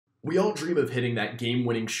We all dream of hitting that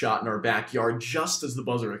game-winning shot in our backyard just as the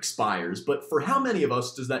buzzer expires, but for how many of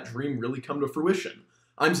us does that dream really come to fruition?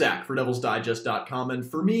 I'm Zach for DevilsDigest.com, and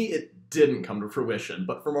for me, it didn't come to fruition,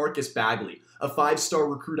 but for Marcus Bagley, a 5-star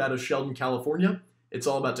recruit out of Sheldon, California, it's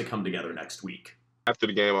all about to come together next week. After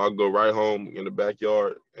the game, I'll go right home in the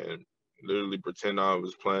backyard and literally pretend I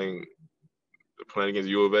was playing against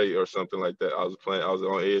U of A or something like that. I was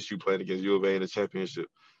on ASU playing against U of A in the championship.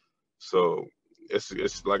 So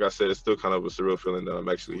it's like I said, it's still kind of a surreal feeling that I'm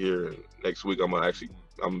actually here. And next week, I'm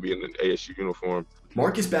gonna be in an ASU uniform.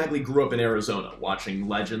 Marcus Bagley grew up in Arizona, watching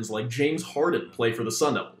legends like James Harden play for the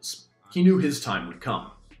Sun Devils. He knew his time would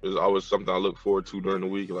come. It was always something I look forward to during the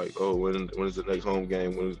week, like, oh, when is the next home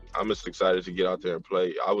game? I'm just excited to get out there and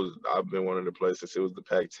play. I've been wanting to play since it was the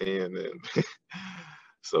Pac-10, and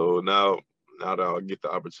so now that I get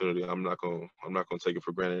the opportunity, I'm not gonna take it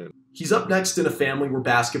for granted. He's up next in a family where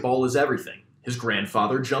basketball is everything. His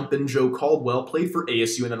grandfather, Jumpin' Joe Caldwell, played for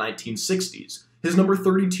ASU in the 1960s. His number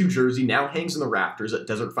 32 jersey now hangs in the rafters at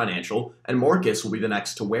Desert Financial, and Marcus will be the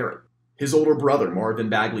next to wear it. His older brother, Marvin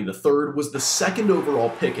Bagley III, was the second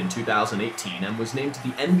overall pick in 2018 and was named to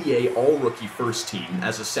the NBA All-Rookie First Team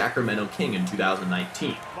as a Sacramento King in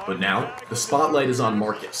 2019. But now, the spotlight is on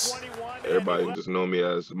Marcus. Everybody just know me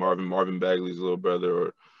as Marvin Bagley's little brother,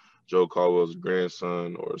 or Joe Caldwell's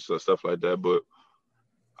grandson, or stuff like that. But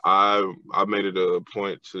I made it a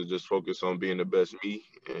point to just focus on being the best me,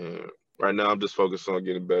 and right now I'm just focused on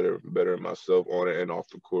getting better in myself on it and off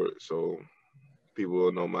the court, so people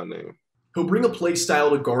will know my name. He'll bring a play style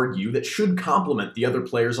to guard you that should complement the other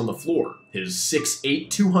players on the floor. His 6'8",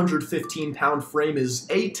 215-pound frame is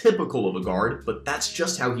atypical of a guard, but that's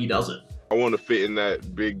just how he does it. I want to fit in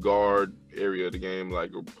that big guard area of the game,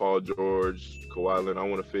 like Paul George, Kawhi Leonard. I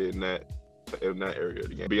want to fit in that area of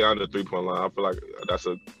the game. Beyond the three-point line, I feel like that's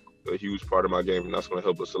a huge part of my game, and that's going to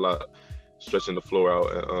help us a lot, stretching the floor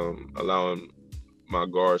out and allowing my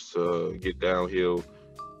guards to get downhill.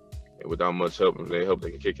 And without much help, if they help, they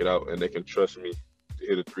can kick it out, and they can trust me to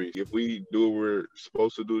hit a three. If we do what we're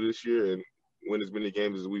supposed to do this year and win as many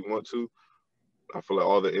games as we want to, I feel like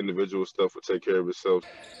all the individual stuff will take care of itself.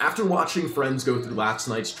 After watching friends go through last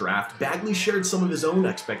night's draft, Bagley shared some of his own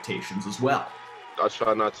expectations as well. I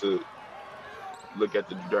try not to look at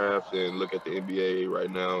the draft and look at the NBA right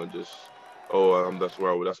now and just,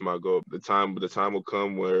 that's my goal. The time will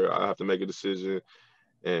come where I have to make a decision,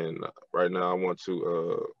 and right now I want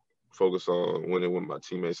to focus on winning with my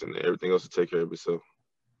teammates, and everything else to take care of itself.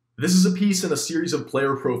 This is a piece in a series of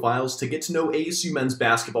player profiles to get to know ASU men's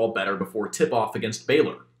basketball better before tip-off against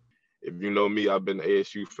Baylor. If you know me, I've been an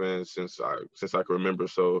ASU fan since I can remember,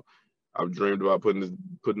 so I've dreamed about putting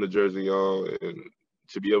the jersey on, and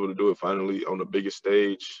to be able to do it finally on the biggest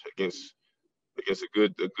stage against a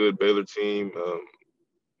good Baylor team,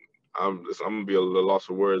 I'm gonna be a little lost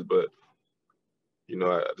for words, but you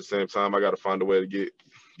know, at the same time, I got to find a way to get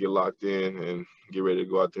locked in and get ready to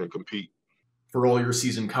go out there and compete. For all your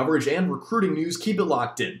season coverage and recruiting news, keep it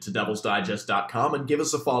locked in to DevilsDigest.com and give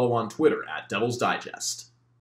us a follow on Twitter at DevilsDigest.